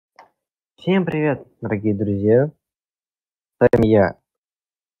Всем привет, дорогие друзья! С вами я,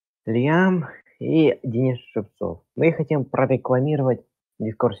 Лиам и Денис Шевцов. Мы хотим прорекламировать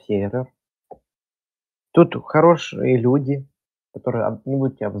Discord сервер. Тут хорошие люди, которые не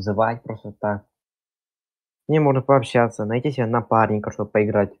будете обзывать просто так. С ним можно пообщаться, найти себе напарника, чтобы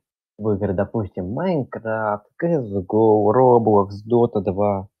поиграть в игры, допустим, Minecraft, CSGO, Roblox, Dota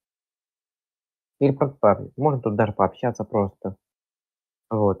 2. Или просто можно тут даже пообщаться просто.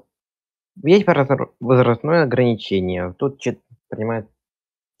 Вот. Есть возрастное ограничение. Тут принимает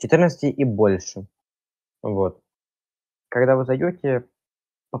 14 и больше. Вот. Когда вы зайдете,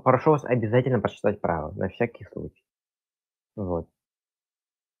 попрошу вас обязательно прочитать правила, на всякий случай. Вот.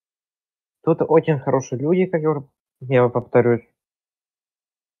 Тут очень хорошие люди, как я повторюсь.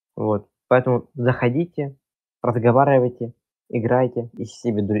 Вот. Поэтому заходите, разговаривайте, играйте,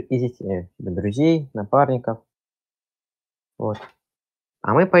 ищите себе друзей, напарников. Вот.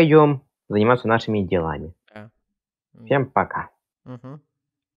 А мы пойдем заниматься нашими делами. Да. Всем пока. Угу.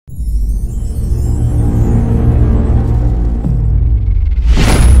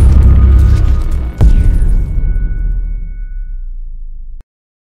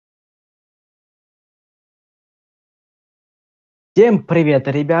 Всем привет,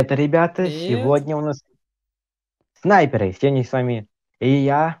 ребята! Привет. Сегодня у нас снайперы. Сегодня с вами и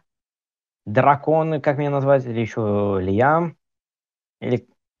я, драконы, как меня назвать, или еще Лиам, или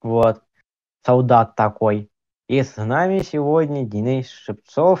вот, солдат такой. И с нами сегодня Денис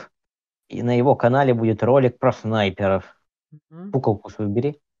Шевцов, и на его канале будет ролик про снайперов. Пуколку свою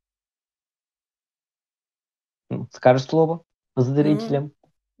бери. Скажешь слово зрителям,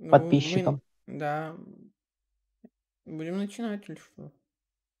 подписчикам. Да. Будем начинать или что?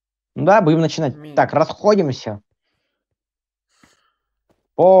 Да, будем начинать. Так, расходимся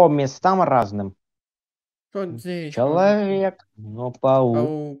по местам разным. Что здесь? Человек, но паук.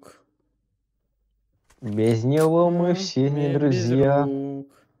 Паук. Без него мы все не Без друзья. рук.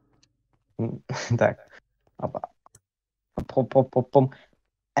 Так.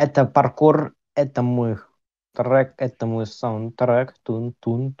 Это паркур, это мой трек, это мой саундтрек.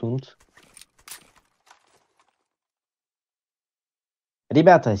 Тун-тун-тун.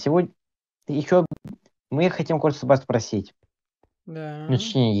 Ребята, сегодня еще мы хотим кое-что вас спросить. Да.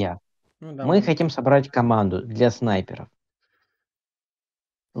 Точнее, я. Ну, Мы давай. хотим собрать команду для снайперов.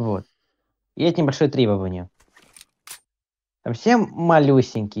 Вот. Есть небольшое требование. Совсем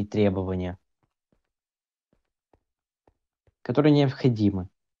малюсенькие требования, которые необходимы.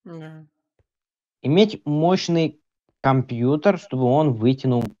 Да. Иметь мощный компьютер, чтобы он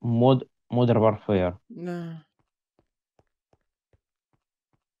вытянул Modern Warfare. Да.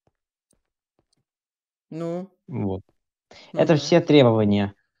 Ну. Вот. Ну Это да. все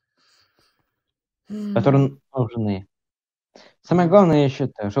требования, которые нужны. Самое главное, я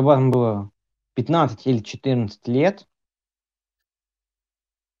считаю, чтобы вам было 15 или 14 лет.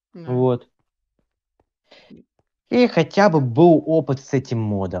 Да. Вот. И хотя бы был опыт с этим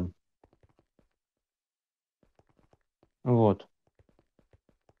модом. Вот.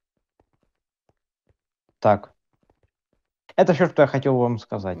 Так. Это все, что я хотел вам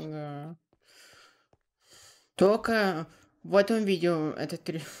сказать. Да. Только в этом видео это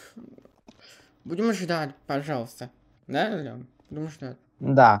будем ждать, пожалуйста. Да, Лём? Будем ждать.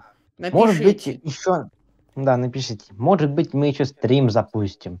 Да. Напишите. Может быть, еще... Да, напишите. Может быть, мы еще стрим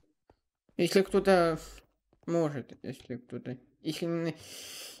запустим. Если кто-то может, если кто-то... Если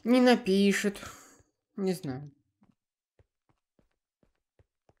не напишет, не знаю.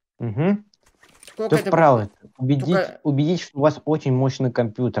 Угу. Сколько Тут это правда. будет? Убедить, что у вас очень мощный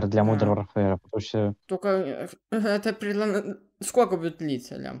компьютер для Modern Warfare. Потому что... Только это сколько будет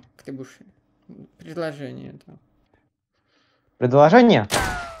длиться, Лям? Ты будешь предложение это. Предложение?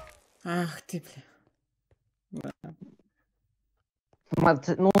 Ах ты, бля.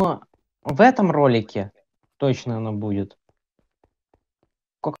 Ну, в этом ролике точно оно будет.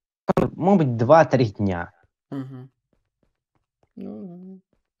 Может быть, 2-3 дня. Угу. Ну,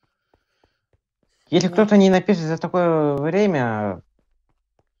 Если да. кто-то не напишет за такое время,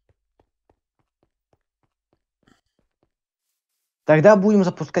 тогда будем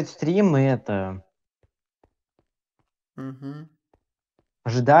запускать стрим и это... Угу.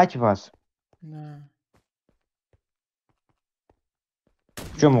 Ждать вас. Да.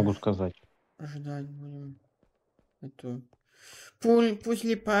 Что могу сказать? Ждать будем. Это... Пусть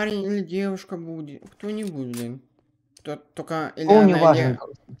ли парень или девушка будет, кто-нибудь, блин. Только или Пол не она, важен.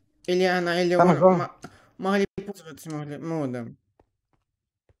 или она, или Самое он главное... могли пользоваться модом.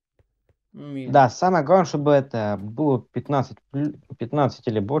 Да, самое главное, чтобы это было 15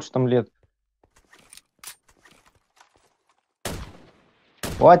 или больше там лет.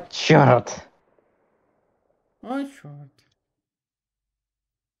 Вот черт. О, черт.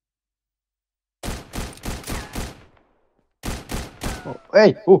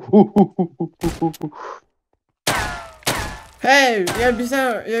 Эй! Эй, я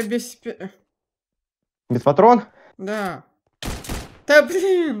без... Без патрон? Да. Да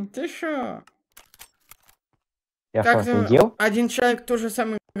блин, ты шо? Я Как что, офигел? один человек то же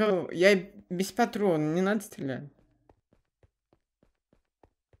самое говорил. Я без патрона, не надо стрелять.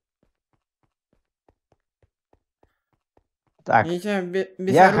 Так, Нельзя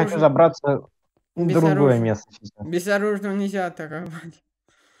я хочу забраться в другое место сейчас. Безоружным нельзя атаковать.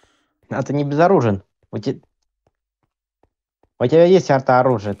 А ты не безоружен. У тебя есть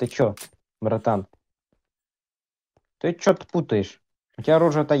оружие. Ты чё, братан? Ты что-то путаешь. У тебя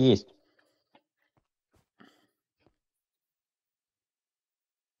оружие-то есть.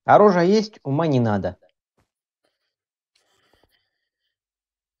 Оружие есть, ума не надо.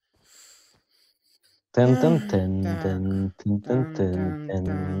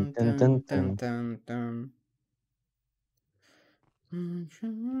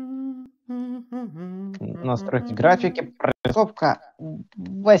 Настройки графики. Прорисовка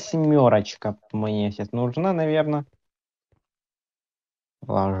 8 мне сейчас нужна, наверное.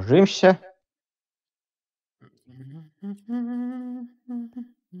 Ложимся. Ты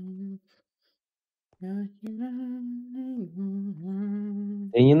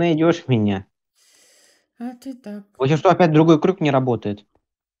не найдешь меня. А ты так. Вот что, опять другой крюк не работает.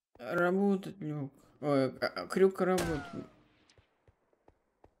 Работает крюк. Ой, крюк работает.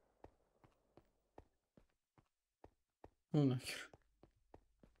 Ну нахер.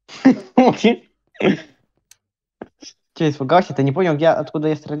 Че, испугался? Ты не понял, откуда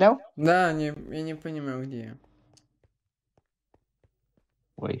я стрелял? Да, я не понимаю, где я.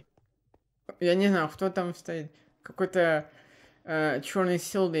 Ой. Я не знаю, кто там стоит. Какой-то черный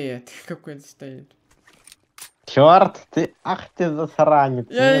силуэт какой-то стоит. Черт, ты, ах ты засранец.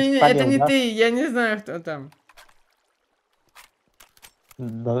 Это не Да? ты, я не знаю, кто там.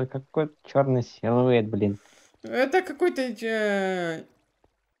 Да какой черный силуэт, блин. Это какой-то...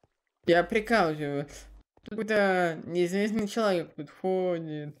 я прикалываю. Какой-то неизвестный человек тут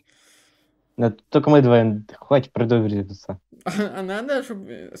ходит. Да, только мы двоем, хватит предувредиться. А надо,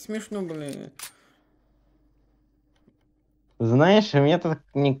 чтобы смешно было. Знаешь, мне тут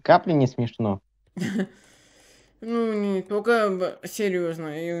ни капли не смешно. Ну, не только серьезно,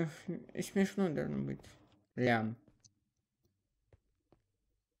 и смешно должно быть. Лям.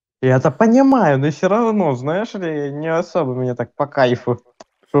 Я-то понимаю, но все равно, знаешь ли, не особо мне так по кайфу.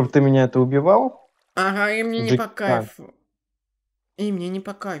 Чтобы ты меня это убивал? Ага, и мне не по Джеки. кайфу. И мне не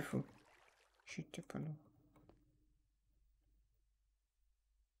по кайфу. Чуть ты подумал.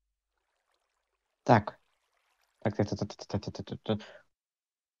 Так. Так.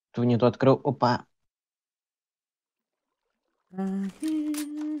 Ты не то открыл. Опа.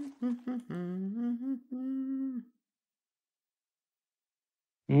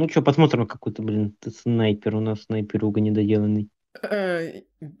 Ну что, посмотрим, какой-то, блин, снайпер у нас, снайперуга недоделанный.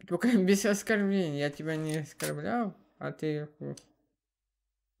 Только без оскорблений. Я тебя не оскорблял, а ты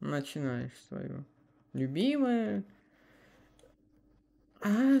начинаешь свою любимое.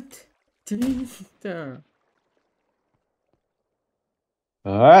 От 300.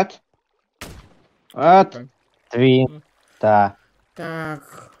 От. Типа. Твита.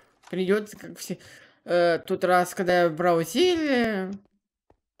 Так, придется, как все. Тот раз, когда я брал зелье.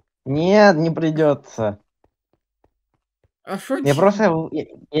 Нет, не придется. А шо Я просто, в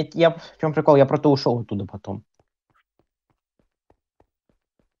чем прикол, я просто ушел оттуда потом.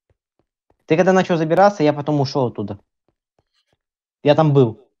 Ты когда начал забираться, я потом ушел оттуда. Я там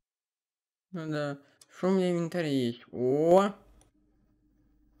был. Ну да. Что у меня в инвентаре есть? О,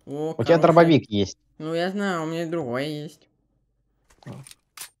 У тебя хороший. дробовик есть. Ну я знаю, у меня другое есть.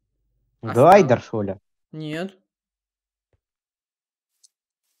 Глайдер, что ли? Нет.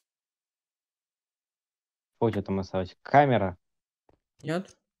 Что у тебя там осталось? Камера.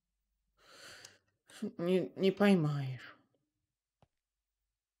 Нет. Не поймаешь.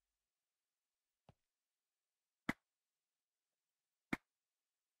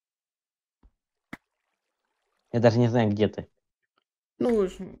 Я даже не знаю, где ты. Ну,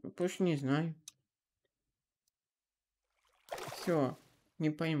 больше не знаю. Все, не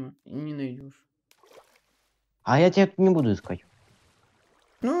пойму, и не найдешь. А я тебя тут не буду искать.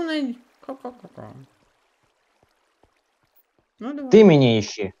 Ну, найди. Ка-ка-ка-ка. Ну, давай. Ты меня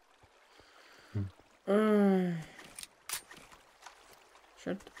ищи.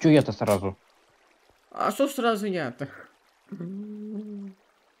 Черт. Чё я-то сразу? А что сразу я-то?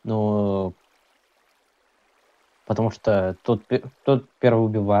 Ну, Потому что тот первый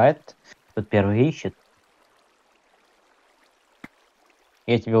убивает, тот первый ищет.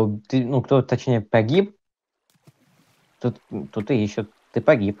 Я тебя ну, кто точнее погиб, тут и ищет. Ты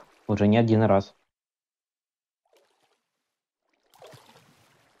погиб. Уже не один раз.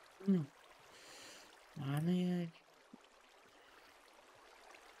 Ну, ладно, я...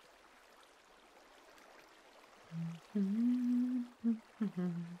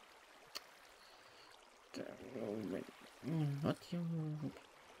 Так, вот я...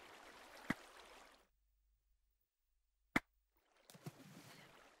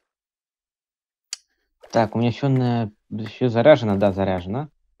 Так, у меня все заряжено, да, заряжено.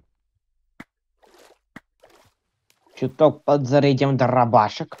 Чуток подзарядим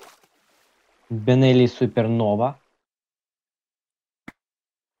дробашек. Бенелли Супернова.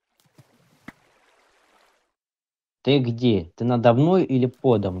 Ты где? Ты надо мной или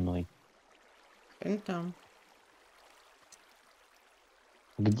подо мной? Там.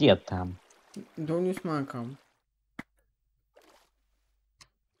 Где там? Долю с маком.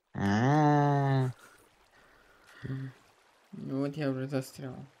 А, Ну вот я уже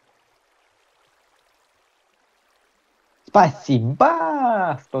застрял.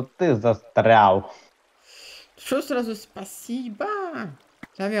 спасибо, что ты застрял. Что сразу спасибо?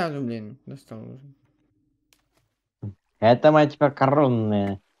 Завязу, блин, достал уже. Это моя теперь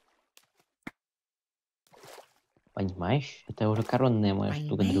коронная. Понимаешь? Это уже коронная моя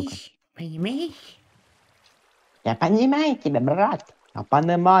штука-дрюка. Понимаешь? Я понимаю тебя, брат. Я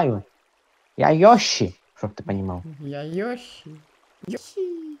понимаю. Я Йоши, чтоб ты понимал. Я Йоши.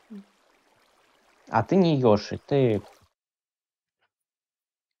 Йоши. А ты не Йоши, ты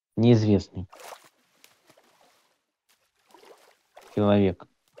неизвестный человек.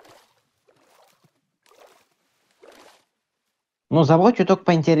 Ну, завод чуток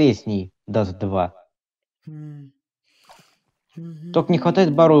поинтересней, даст 2. Только не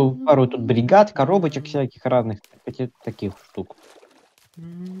хватает пару тут бригад, коробочек всяких разных, таких штук.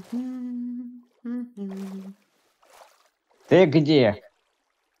 Ты где?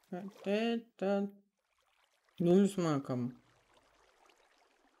 Это... Ну, с маком.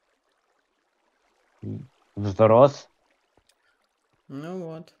 Взрос. Ну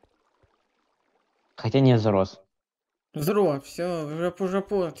вот. Хотя не взрос. Взро, все, уже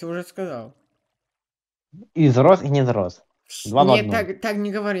ты уже сказал. И взрос, и не взрос. 2 в Нет, одном. так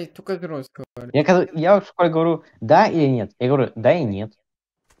не говори, только взрос говори. Я в школе говорю, да или нет. Я говорю, да и нет.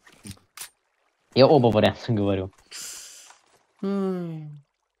 Я оба варианта говорю.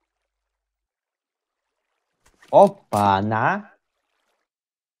 Опа-на.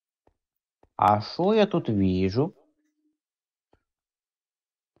 А что я тут вижу?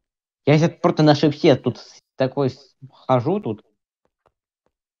 Я сейчас просто на шифте тут такой хожу тут.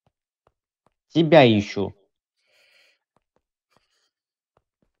 Тебя ищу.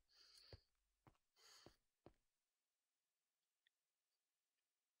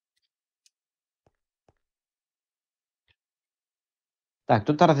 Так,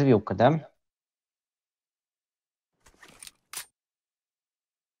 тут развилка, да?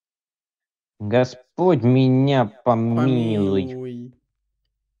 Господь меня помилуй. Помилуй.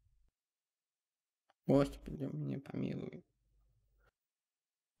 Господи, мне помилуй.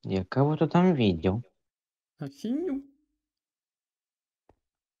 Я кого-то там видел. А синюю?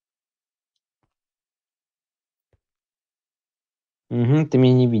 Угу, ты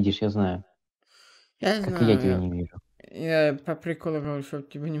меня не видишь, я знаю. Я Как и я тебя знаю, не вижу. я по приколу говорю, чтобы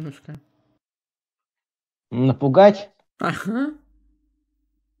тебя немножко... Напугать? Ага.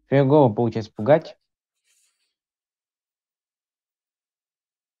 Фигово получается пугать.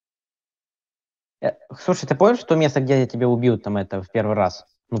 Слушай, ты помнишь то место, где я тебя убил там это в первый раз?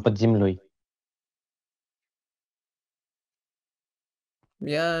 Ну, под землей.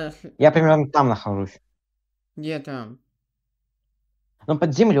 Я... Я примерно там нахожусь. Где там? Ну,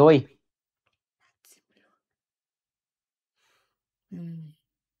 под землей. М.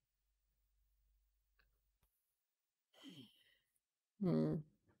 М.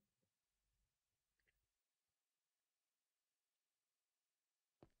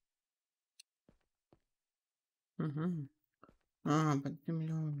 Мгм. А, под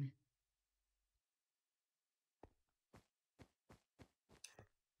землей.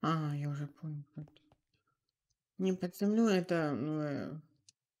 А, я уже понял. Не под землей, это...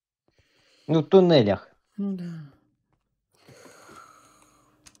 Ну, в туннелях. Ну да.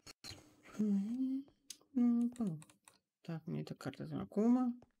 Мгм. Так, мне эта карта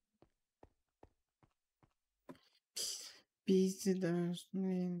знакома. Пизды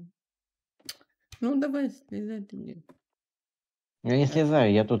должны... Ну, давай слезай ты мне. Я не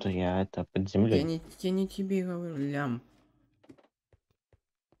слезаю, я тут, я это под землей. Я не тебе говорю, лям.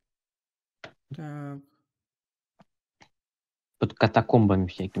 Так, Под катакомбами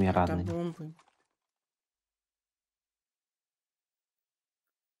всякими разными. катабомбы.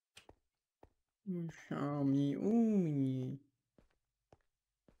 Умни, умни.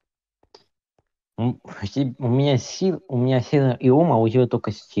 У меня сила и ум, а у тебя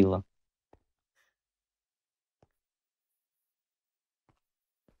только сила.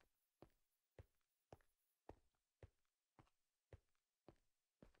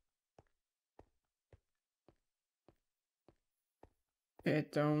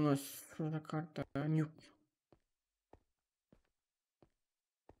 Это у нас что за карта? Нюк.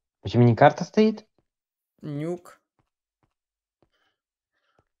 Почему не карта стоит? Нюк.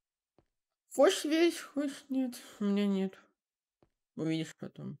 Хочешь весь, хочешь нет. У меня нет. Увидишь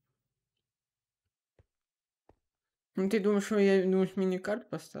потом. Ну ты думаешь, что я мини-карт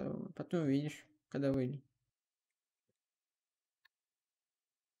поставил? Потом увидишь, когда выйдет.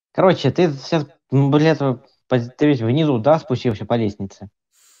 Короче, ты сейчас, блядь, ты ведь внизу, да, спустился по лестнице?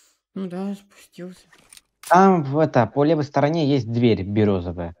 Ну да, спустился. Там по левой стороне есть дверь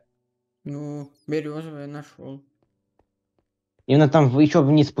березовая. Ну, березовая нашел. Именно там еще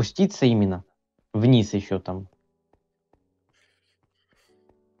вниз спуститься именно. Вниз еще там.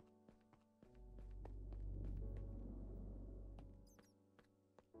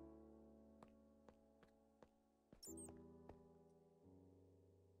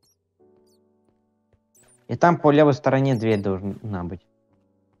 И там по левой стороне дверь должна быть.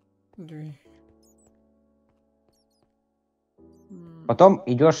 Дверь. Потом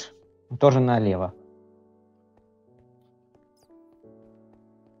идешь тоже налево.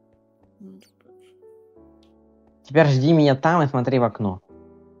 Теперь жди меня там и смотри в окно.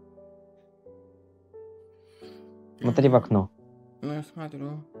 Смотри в окно. Ну, я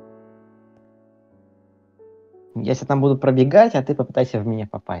смотрю. Я сейчас там буду пробегать, а ты попытайся в меня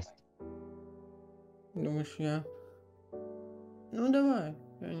попасть. Думаешь, я... Ну, давай.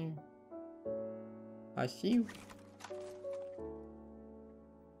 Я не... Асив.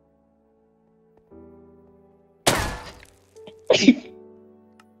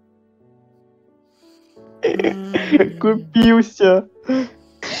 Купился.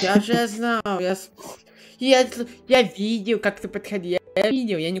 Я же знал, я видел, как ты подходил. Я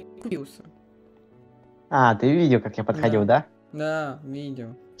видел, я не купился. А, ты видел, как я подходил, да? Да,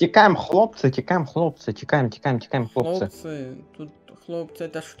 видел. Текаем, хлопцы, текаем, хлопцы, текаем, хлопцы. Тут хлопцы,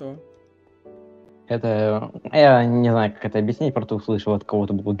 это что? Это, я не знаю, как это объяснить, просто услышал от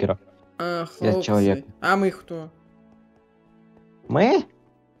кого-то блогера. А, Или от хлопцы. человека. А мы кто? Мы?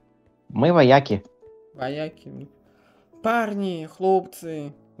 Мы вояки. Вояки. Парни,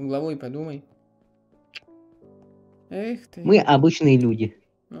 хлопцы. Угловой, подумай. Эх ты. Мы обычные люди.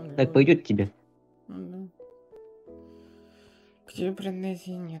 Ну, Так пойдет тебе? ну, да. К тебе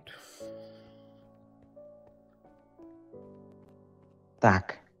претензий нет.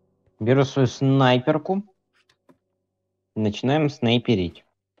 Так. Беру свою снайперку. Начинаем снайперить.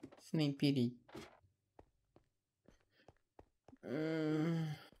 Снайпери.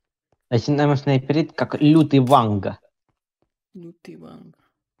 Начинаем снайперить, как лютый ванга. Лютый ванг.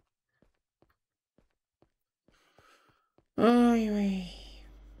 Ой-ой.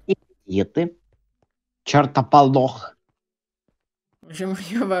 И ты? Чертополох. Почему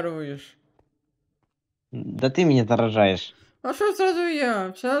я воруешь? Да ты меня заражаешь. А что сразу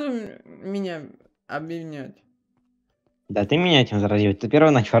я? Сразу меня обвинять. Да ты меня этим заразил. Ты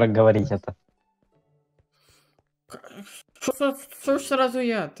первый начал говорить это. Что ж сразу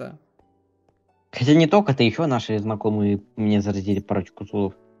я-то? Хотя не только ты, еще наши знакомые мне заразили парочку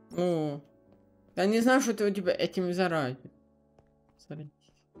слов. Ну, я не знаю, что ты у тебя этим заразит.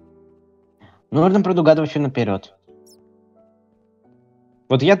 Нужно предугадывать все наперед.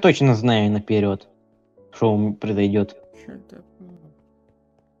 Вот я точно знаю наперед, что произойдет. Что-то...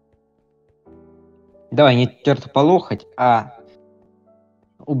 Давай не чертополохать, а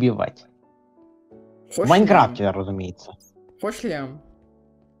убивать. В Майнкрафте, разумеется. Хочешь лям?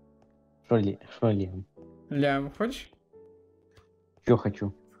 Что ли? Лям, хочешь? Что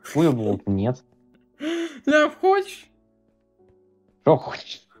хочу? Хуй нет. Лям, хочешь? Что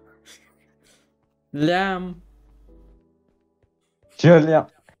хочешь? Лям. Че, лям?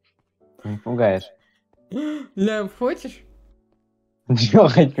 Не пугаешь. Лям, хочешь? Че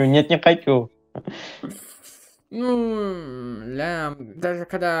хочу? Нет, не хочу. Ну, лям. Даже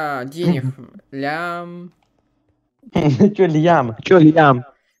когда денег лям. Че лям? Че лям?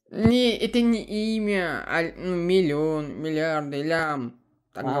 Не, это не имя, а ну, миллион, миллиарды, лям.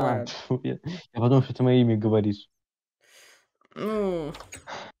 Так говорят. Я подумал, что ты мое имя говоришь. Ну,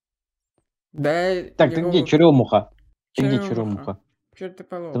 да, Так, ты где, черемуха? Ты где, черемуха? Чё ты Ты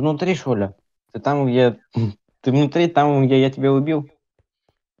полол? внутри, что ли? Ты там, где... Ты внутри, там, где я тебя убил?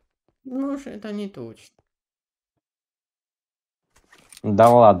 Ну уж это не точно. Да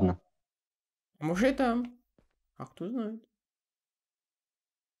ладно. Может и там. А кто знает?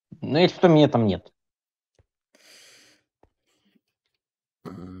 Ну, если что, меня там нет.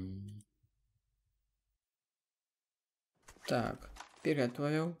 Так,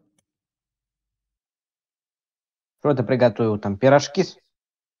 приготовил. Что ты приготовил там? Пирожки?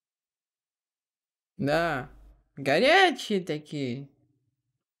 Да, горячие такие.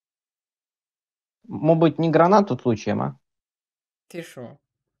 Может быть, не гранату случаем, а? Ты шо?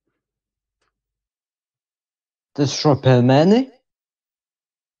 Ты что, пельмени?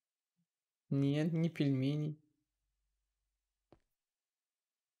 Нет, не пельмени.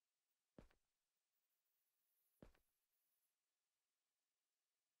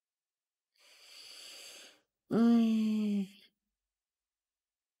 Ай.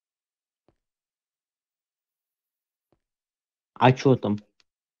 А что там?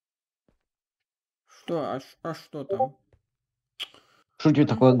 Что, а что там? Что тебе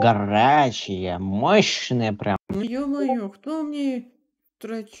такое горячее, мощное прям? Ну ё-моё, кто мне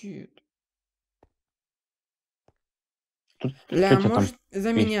строчит? Что Ля, тебе там может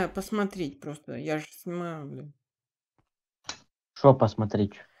за пишет? меня посмотреть просто? Я же снимаю, блин. Что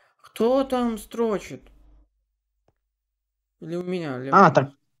посмотреть? Кто там строчит? Или у меня А, левый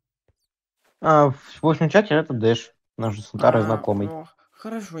так, мышь? в общем чате это Дэш, наш же старый знакомый.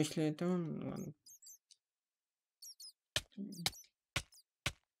 Хорошо, если это он, ладно. Ну,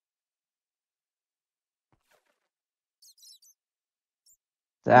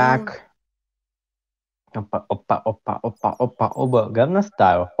 Так. Опа, опа, опа, опа, опа, оба говна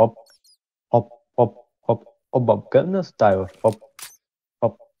ставил. Оп, оп, оп, оп, оба говна ставил. Оп,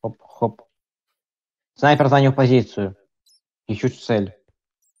 оп, оп, хоп. Снайпер занял позицию. Ищу цель.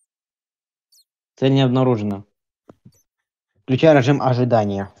 Цель не обнаружена. Включай режим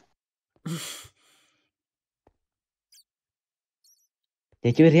ожидания.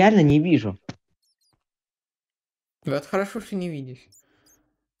 Я тебя реально не вижу. вот хорошо, что не видишь.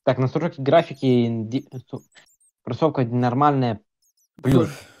 Так, настройки графики. Просовка нормальная. Плюс.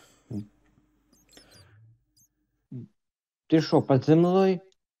 Ты шо, под землей?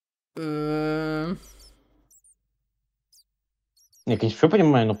 Я, конечно, все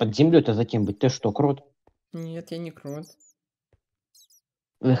понимаю, но под землей это зачем быть? Ты что, крот? Нет, я не крот.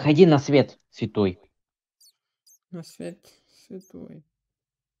 Выходи на свет, святой. На свет святой.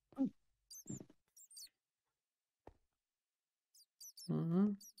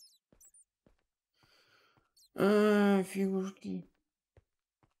 Угу. Фигушки.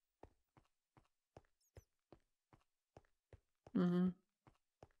 Угу.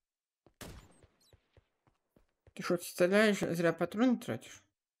 Ты что, стреляешь, зря патроны тратишь?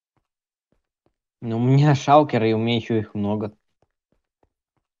 Ну, у меня шалкеры, и у меня еще их много.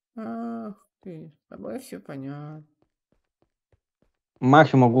 Ах ты, с тобой все понятно.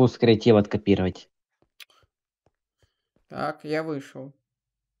 Максимум могу с креатива откопировать. Так, я вышел.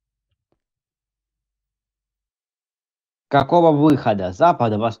 Какого выхода?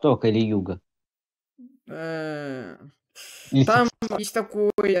 Запада, востока или юга? Или Там есть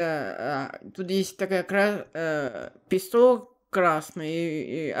такое, тут есть такая пистол красный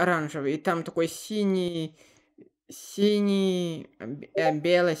и оранжевый, и там такой синий,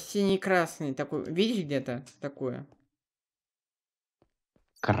 белый, синий, красный такой. Видишь где-то такое?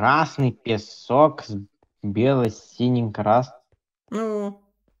 красный песок с бело-синим красным. Ну,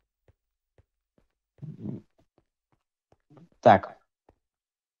 Так.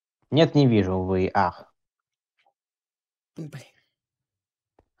 Нет, не вижу, увы. Ах. блин.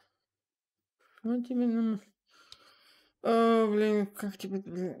 Ну тебе надо. О, блин, как тебе,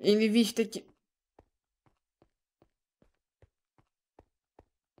 блин. Или видишь такие.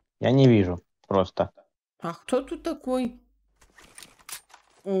 Я не вижу. Просто. А кто тут такой?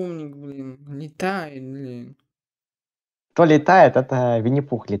 Умник, блин, летает, блин. Кто летает, это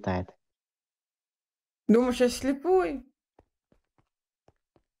Винни-Пух летает. Думаешь, я слепой?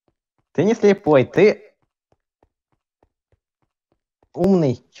 Ты не слепой, ты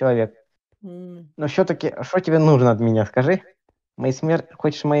умный человек. Умный. Но все-таки, что тебе нужно от меня, скажи?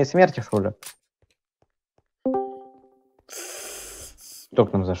 Хочешь моей смерти, что ли? Кто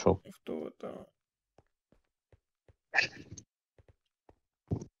к нам зашел? Кто там?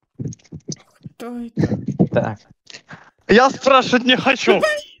 Кто это? Так. Я спрашивать не хочу.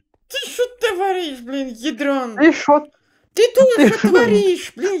 Ты что творишь, блин, ядрон? И шо? Ты тут Ты что шо?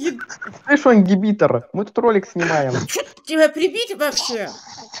 творишь, блин? Ты что, ингибитор? Мы тут ролик снимаем. Что тебя прибить вообще?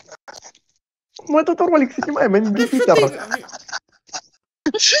 Мы тут ролик снимаем, Да что ингибитор. ты...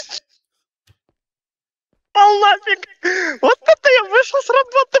 Пал нафиг! Вот это я вышел с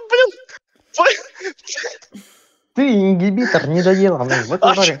работы, блин! Ты ингибитор недоделанный. Вот А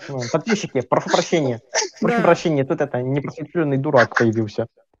тут ролик снимаем. Подписчики, прошу прощения. Прошу Да. прощения, тут это непросветленный дурак появился.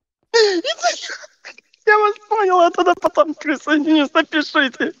 Я вас понял, а тогда потом присоединюсь,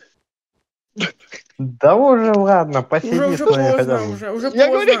 напишите. Да уже ладно, посиди Уже с нами хотя поздно, бы. уже Я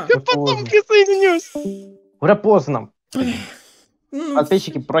говорю, поздно. я потом присоединюсь. Уже поздно. Ну,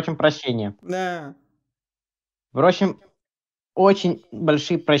 Подписчики, просим прощения. да. Просим очень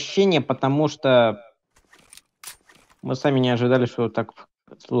большие прощения, потому что мы сами не ожидали, что так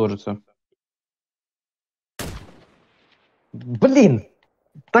сложится. Блин!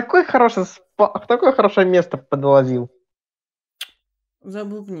 Такое хорошее место подловил.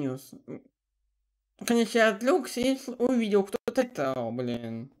 Забубнился. Конечно, я отвлекся и увидел, кто-то летал,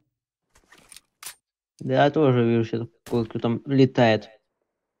 блин. Да, я тоже вижу, сейчас кое-кто там летает.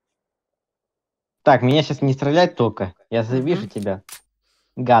 Так, меня сейчас не стрелять только. Я завижу тебя.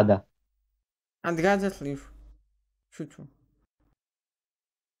 Гада. Отгад заслив. Шучу.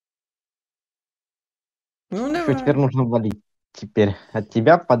 Ну Что давай. теперь нужно валить? Теперь от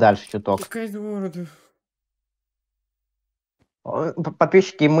тебя подальше чуток. Какая из города?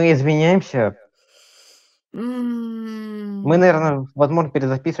 Подписчики, мы извиняемся. Мы, наверное, возможно,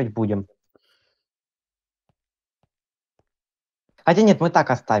 перезаписывать будем. Хотя нет, мы так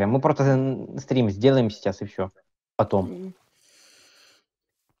оставим. Мы просто стрим сделаем сейчас и все. Потом.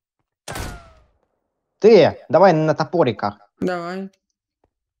 Ты, давай на топориках. Давай.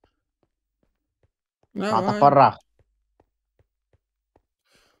 На Давай. топорах.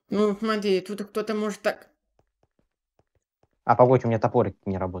 Ну, смотри, тут кто-то может так... А погодь, у меня топорик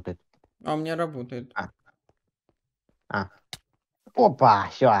не работает. А у меня работает. Опа,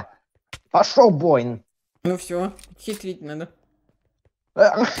 все. Пошел бой. Ну все, хитрить надо.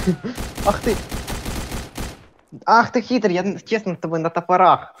 Ах ты. Ах ты хитрый, я честно с тобой на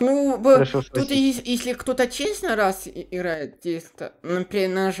топорах. Ну, Решил тут спросить. если кто-то честно раз играет, например,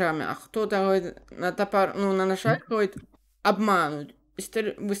 ножами, а кто-то говорит, на топор, ну, на ножах говорит, обманут,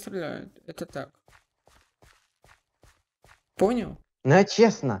 и выстреляют. Это так. Понял? Ну я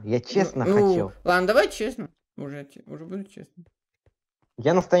честно Ну, хотел. ладно, давай честно. Уже буду честно.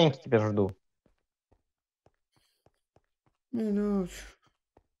 Я на стоянке тебя жду. Ну,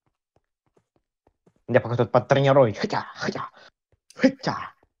 Я пока тут подтренирую. Хотя.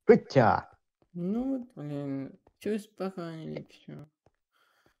 ну вот, блин, все спокойно, все.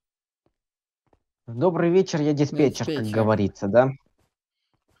 Добрый вечер, я диспетчер, как Диспетчер. говорится, да?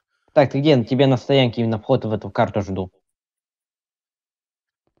 Так, ты где? Тебе на стоянке именно вход в эту карту жду.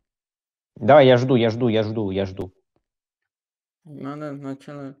 Давай, я жду. Надо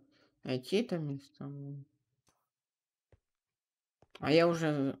сначала найти это место. А я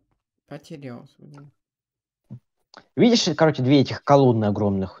уже потерялся. Блин. Видишь, короче, две этих колонны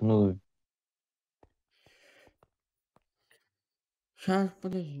огромных? Ну, Сейчас,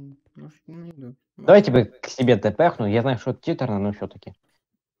 подожди. Может, не найду. давай тебе к себе тэпэхну. Я знаю, что это титерно, но все-таки.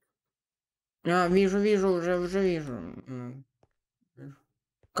 А, вижу, уже вижу.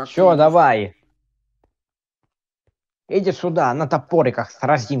 Как ты Все, идешь? давай. Иди сюда, на топориках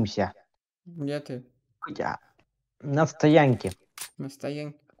сразимся. Где ты? Хотя, на стоянке. На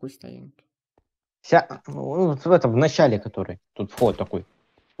стоянке? Какой стоянке? Ну, в этом, в начале который. Тут вход такой.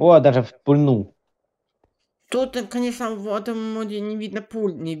 О, даже пульнул. Тут, конечно, в этом моде не видно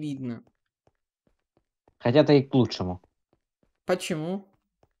пуль, не видно. Хотя это и к лучшему. Почему?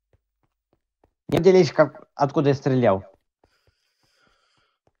 Не делись, откуда я стрелял.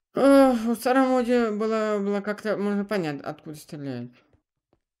 В старом моде было как-то, можно понять, откуда стреляют.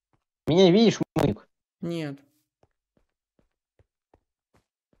 Меня видишь, мужик? Нет.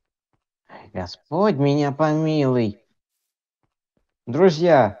 Господь меня помилуй.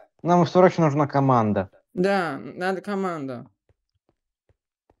 Друзья, нам срочно нужна команда. Да, надо команда.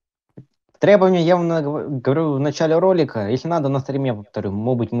 Требования я вам говорю в начале ролика. Если надо, на стриме повторю.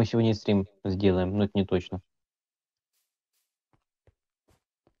 Может быть, мы сегодня стрим сделаем, но это не точно.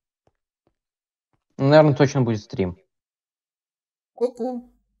 Ну, наверное, точно будет стрим.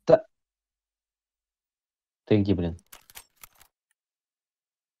 Ку-ку. Да. Ты где, блин?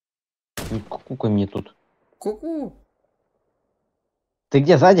 Не кукукай мне тут. Ку-ку. Ты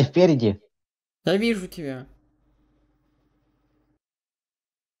где, сзади, впереди? Я вижу тебя.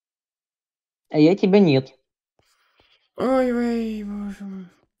 А я тебя нет. Ой, боже мой.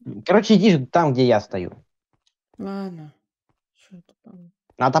 Короче, иди там, где я стою. Ладно.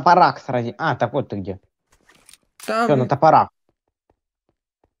 На топорах срази. А, так вот ты где. Там... Все, на топорах.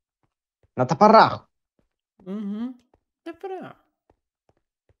 На топорах. Угу. Топора.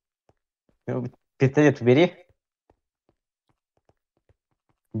 Пистолет убери.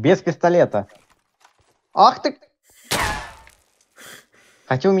 Без пистолета. Ах ты!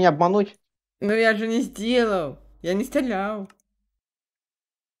 Хотел меня обмануть? Ну я же не сделал. Я не стрелял.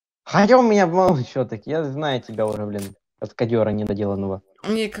 Хотел меня обмануть все-таки. Я знаю тебя уже, блин. Каскадера недоделанного.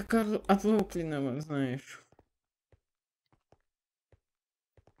 Мне как отлупленного, знаешь.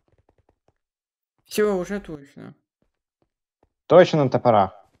 Все, уже точно. Точно на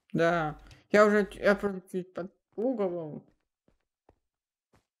топорах. Да. Я просто чуть подпуговал.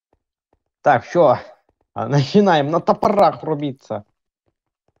 Так, все. Начинаем на топорах рубиться.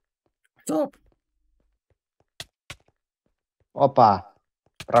 Стоп. Опа.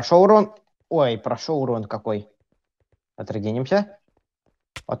 Прошел урон. Ой, прошел урон какой. Отрегенимся.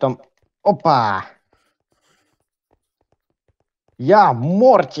 Потом. Опа. Я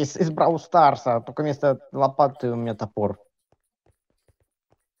Мортис из Брау Старса. Только вместо лопаты у меня топор.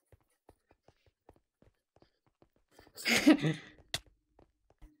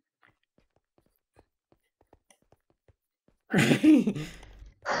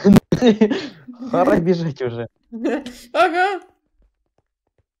 Пора бежать уже. Ага.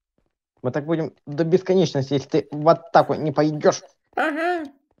 Мы так будем до бесконечности, если ты в атаку не пойдешь. Ага.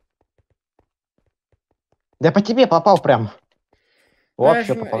 Да я по тебе попал прям.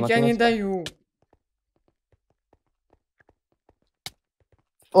 Вообще попал. Я не наконец-то. даю.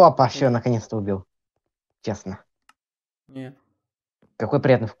 Опа, все, наконец-то убил. Честно. Нет. Какой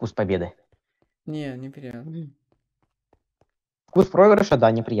приятный вкус победы. Не, неприятно. Вкус проигрыша,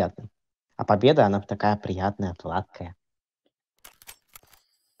 да, неприятный. А победа, она такая приятная, сладкая.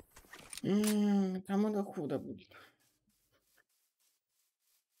 Кому-то худо будет.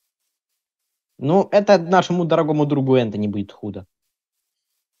 Ну, это нашему дорогому другу Энтони будет худо.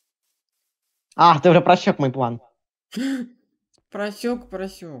 А, ты уже просек мой план. Просек.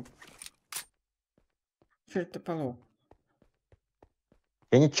 Чертополох.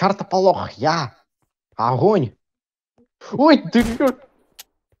 Я не чертополох, я огонь. Ой, ты...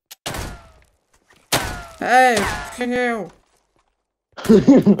 Эй, фигел.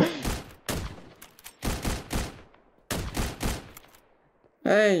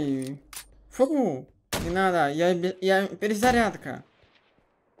 Эй, фу, не надо, я перезарядка.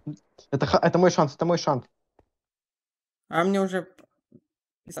 Это мой шанс, это мой шанс. А мне уже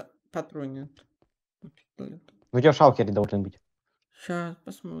патронят. У тебя в шалкере должен быть. Сейчас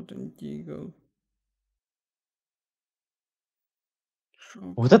посмотрим, Дигл.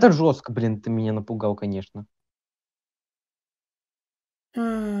 Вот это жестко, блин, ты меня напугал, конечно.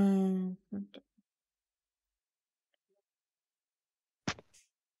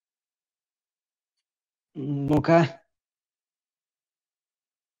 Ну-ка.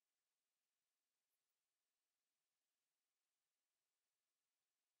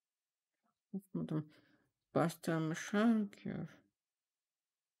 Посмотрим. Поставим шанкер.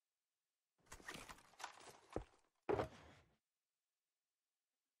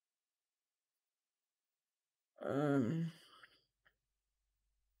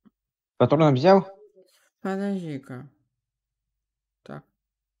 Патроном взял? Подожди-ка. Так.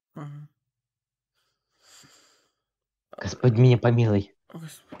 Ага. Господь меня помилуй.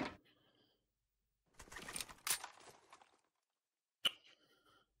 Господи.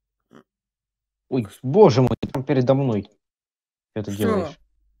 Ой, боже мой, ты там передо мной. Что ты Что? делаешь?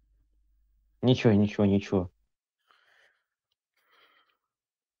 Ничего.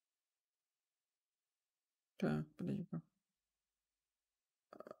 Так, подожди-ка.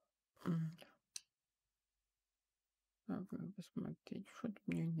 Так, надо посмотреть, что-то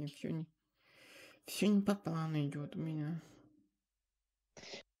мне не все не по плану идет у меня.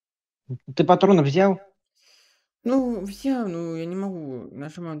 Ты патронов взял? Ну, взял, ну я не могу.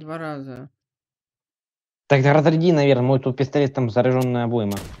 Нажимаю 2 раза. Тогда разряди, наверное, мой тут пистолет там заряженная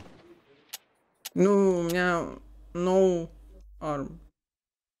обойма. Ну, у меня no arm.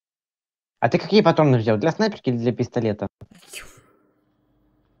 А ты какие патроны взял? Для снайперки или для пистолета?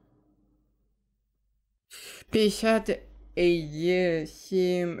 50 AE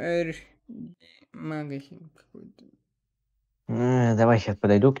 7R магазин какой-то. Давай сейчас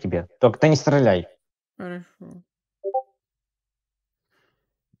подойду к тебе. Только ты не стреляй. Хорошо.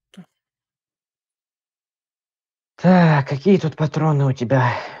 Так, какие тут патроны у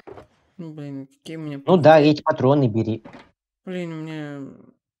тебя? Ну, блин, какие у меня Ну да, пустые. эти патроны бери. Блин, у меня...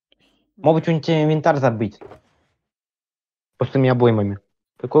 Может быть, у тебя инвентарь забыть. Пустыми обоймами.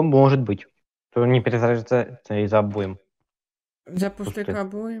 Такое может быть. То не перезаряжается из-за обоим. Запусти Пусты. к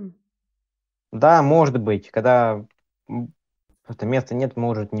обоим. Да, может быть, когда просто места нет,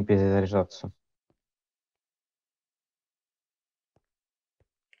 может не перезаряжаться.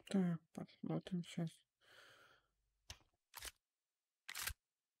 Так, посмотрим сейчас.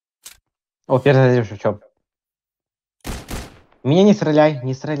 О, перезаряжу, чё? Меня не стреляй,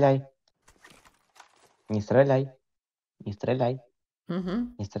 не стреляй. Не стреляй. Не стреляй.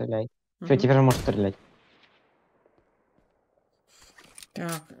 Угу. Не стреляй. Все, теперь можешь стрелять.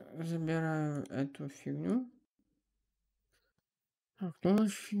 Так, забираю эту фигню. Так, что у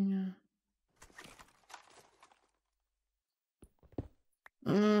нас фигня?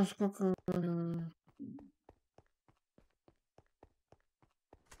 Сколько...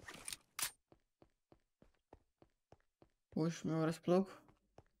 Больше меня врасплох.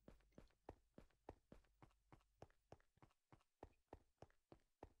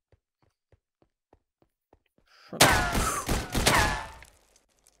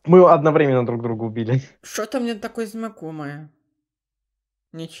 Мы одновременно друг друга убили. Что-то мне такое знакомое.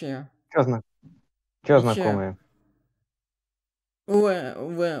 Ничья. Чё Ничья. знакомые?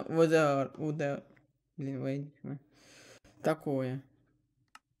 Удар. Блин, войдите. Такое.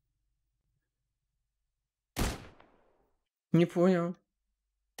 Не понял.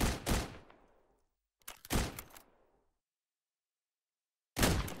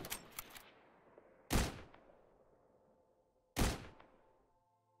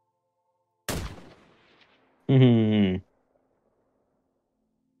 Мгм.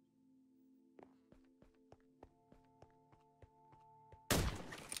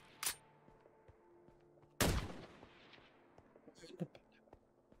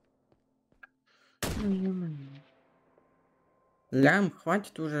 Лям,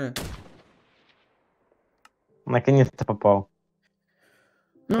 хватит уже. Наконец-то попал.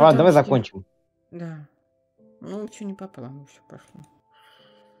 Ну, Ладно, давай отомсти. закончим. Да. Ну, что не по плану, все пошло.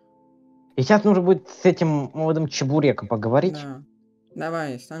 И сейчас нужно будет с этим молодым чебуреком поговорить. Да.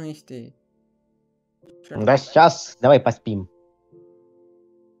 Давай, становись ты. Да сейчас, давай поспим.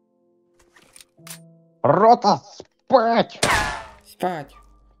 Рота, спать! Спать.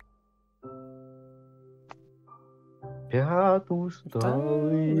 Спят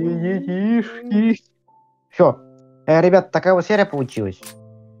усталые детишки. Все. Ребят, такая вот серия получилась.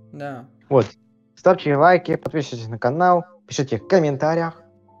 Да. Вот. Ставьте лайки, подписывайтесь на канал, пишите в комментариях.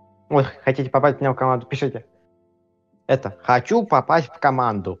 Вот, хотите попасть в меня в команду, пишите. Хочу попасть в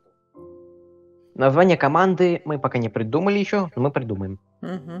команду. Название команды мы пока не придумали еще, но мы придумаем.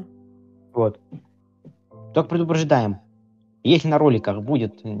 Угу. Вот. Только предупреждаем. Если на роликах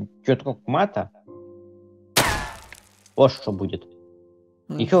будет что-то как мата, вот что будет.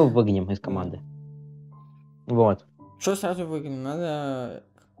 Еще выгоним из команды. Вот. Что сразу выгоним? Надо...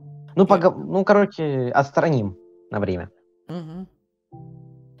 Ну, короче, отстраним на время. Угу.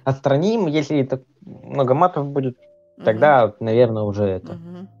 Отстраним, если это много матов будет, тогда, наверное, уже это.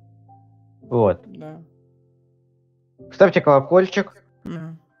 Угу. Вот. Да. Ставьте колокольчик.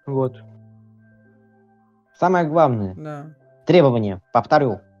 Да. Вот. Самое главное. Да. Требование,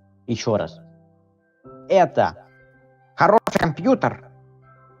 повторю еще раз. Это хороший компьютер,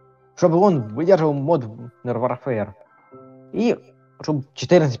 чтобы он выдерживал мод Warfare. И чтобы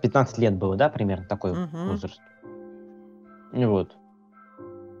 14-15 лет было, да, примерно такой возраст. Вот.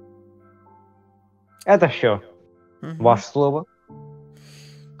 Это все. Ваше слово.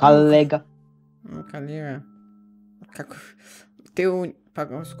 Коллега. Ну, коллега. Как...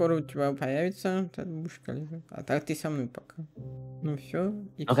 Скоро у тебя появится, ты будешь коллега. А так ты со мной пока. Ну все.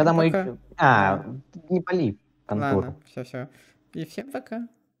 И А когда всем мы... пока. Да. Не пали контору. Ладно, все. И всем пока.